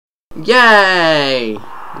Yay!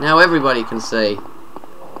 Now everybody can see.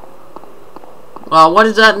 Well, what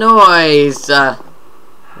is that noise?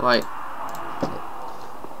 Wait.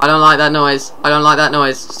 I don't like that noise. I don't like that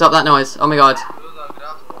noise. Stop that noise. Oh my god.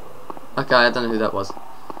 Okay, I don't know who that was.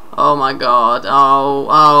 Oh my god.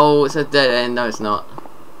 Oh, it's a dead end. No, it's not.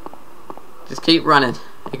 Just keep running.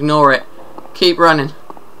 Ignore it. Keep running.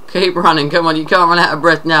 Keep running. Come on, you can't run out of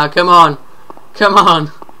breath now. Come on. Come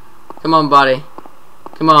on. Come on, buddy.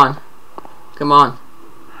 Come on. Come on.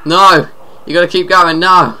 No! You gotta keep going.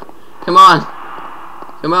 No! Come on.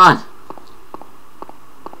 Come on.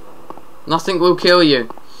 Nothing will kill you.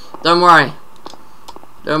 Don't worry.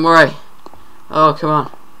 Don't worry. Oh, come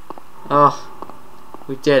on. Oh.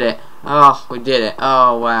 We did it. Oh, we did it.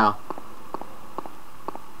 Oh, wow.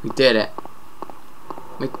 We did it.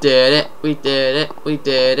 We did it. We did it. We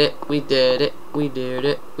did it. We did it. We did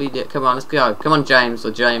it. We did it. Come on, let's go. Come on, James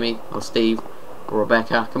or Jamie or Steve or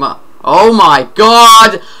Rebecca. Come on. Oh my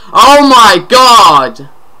god! Oh my god!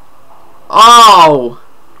 Oh!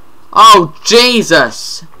 Oh,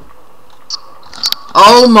 Jesus!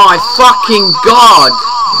 Oh my fucking god!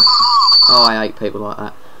 Oh, I hate people like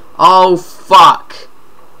that. Oh, fuck!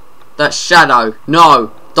 That shadow.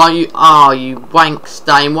 No! Don't you... Oh, you wank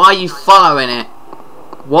stain. Why are you following it?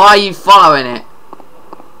 Why are you following it?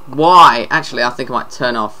 Why? Actually, I think I might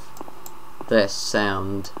turn off this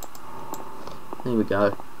sound. There we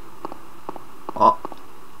go. Oh.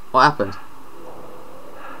 What happened?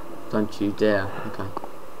 Don't you dare. Okay.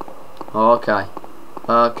 Okay.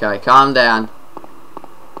 Okay, calm down.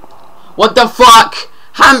 What the fuck?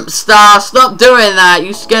 Hamster, stop doing that.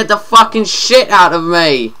 You scared the fucking shit out of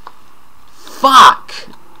me. Fuck.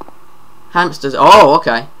 Hamsters. Oh,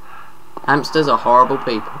 okay. Hamsters are horrible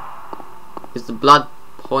people. Is the blood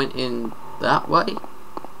pointing that way?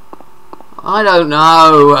 I don't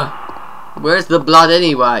know. Where's the blood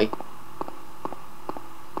anyway?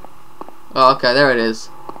 Oh, okay, there it is.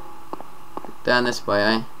 Down this way,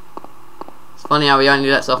 eh? It's funny how he only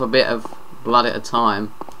lets off a bit of blood at a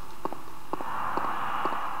time.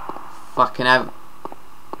 Fucking have...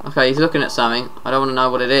 Okay, he's looking at something. I don't want to know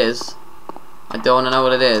what it is. I don't want to know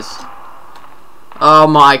what it is. Oh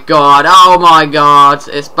my god, oh my god.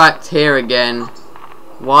 It's back here again.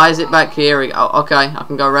 Why is it back here? Oh, okay, I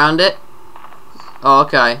can go around it. Oh,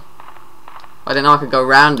 okay. I didn't know I could go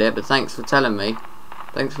around it, but thanks for telling me.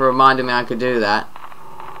 Thanks for reminding me I could do that.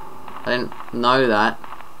 I didn't know that.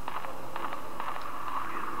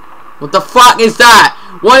 What the fuck is that?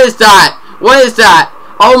 What is that? What is that?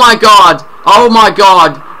 Oh my god! Oh my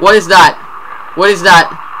god! What is that? What is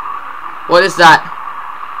that? What is that?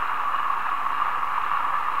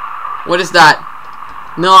 What is that?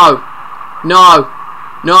 No! No!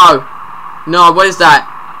 No! No! What is that?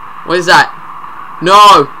 What is that?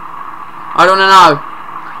 No! I don't know.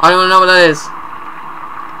 I don't know what that is.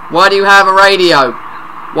 Why do you have a radio?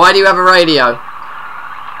 Why do you have a radio?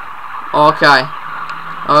 Okay.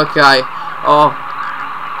 Okay. Oh.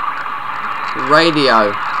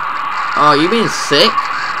 Radio. Oh, you being sick?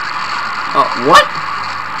 Oh, what?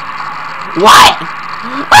 What?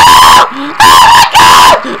 Oh! Oh my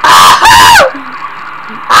god! Oh!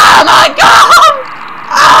 Oh my god!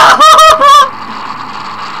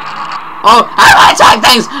 Oh, how do I attack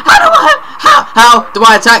things? How do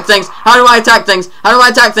I attack things? How do I attack things? How do I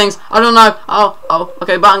attack things? I don't know. Oh,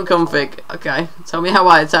 okay, button config. Okay, tell me how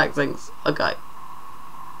I attack things. Okay.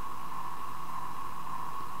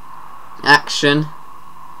 Action.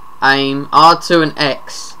 Aim. R2 and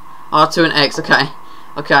X. R2 and X, okay.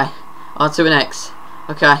 Okay. R2 and X.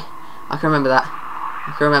 Okay. I can remember that.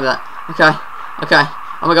 I can remember that. Okay. Okay.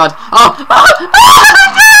 Oh my god. Oh!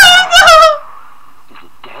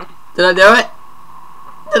 Did I do it?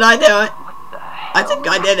 Did I do it? I think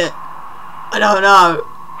I did it. I don't know.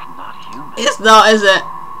 It's not, is it?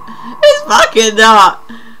 It's fucking not.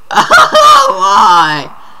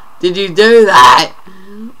 Why? Did you do that?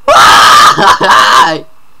 Why?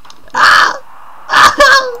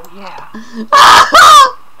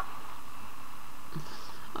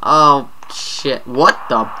 Oh shit. What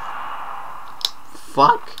the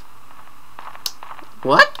fuck?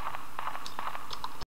 What?